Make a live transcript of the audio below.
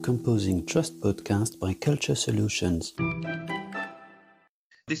Composing Trust podcast by Culture Solutions.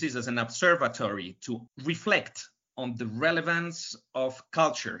 This is as an observatory to reflect on the relevance of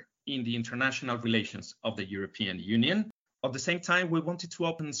culture in the international relations of the European Union. At the same time, we wanted to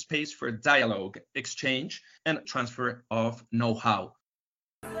open space for dialogue, exchange, and transfer of know-how.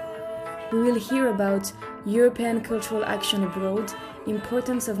 We will hear about European cultural action abroad,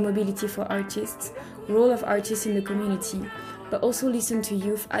 importance of mobility for artists, role of artists in the community, but also listen to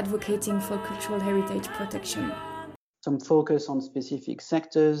youth advocating for cultural heritage protection. Some focus on specific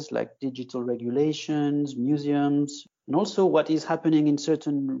sectors like digital regulations, museums, and also what is happening in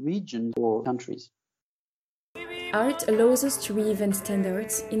certain regions or countries. Art allows us to reinvent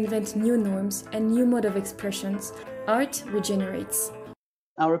standards, invent new norms and new mode of expressions. Art regenerates.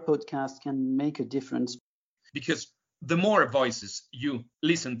 Our podcast can make a difference. Because the more voices you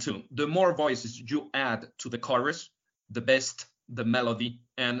listen to, the more voices you add to the chorus, the best the melody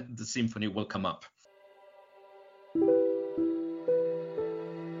and the symphony will come up.